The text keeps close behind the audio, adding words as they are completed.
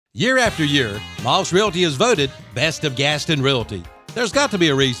Year after year, Moss Realty is voted Best of Gaston Realty. There's got to be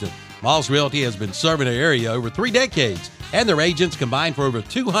a reason. Moss Realty has been serving the area over 3 decades, and their agents combined for over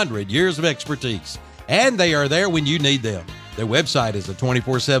 200 years of expertise. And they are there when you need them. Their website is a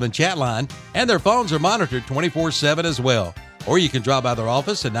 24/7 chat line, and their phones are monitored 24/7 as well. Or you can drop by their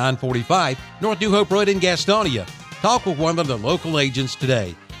office at 945 North New Hope Road in Gastonia. Talk with one of the local agents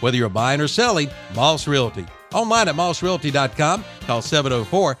today. Whether you're buying or selling, Moss Realty. Online at mossrealty.com. Call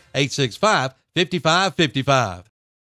 704-865-5555.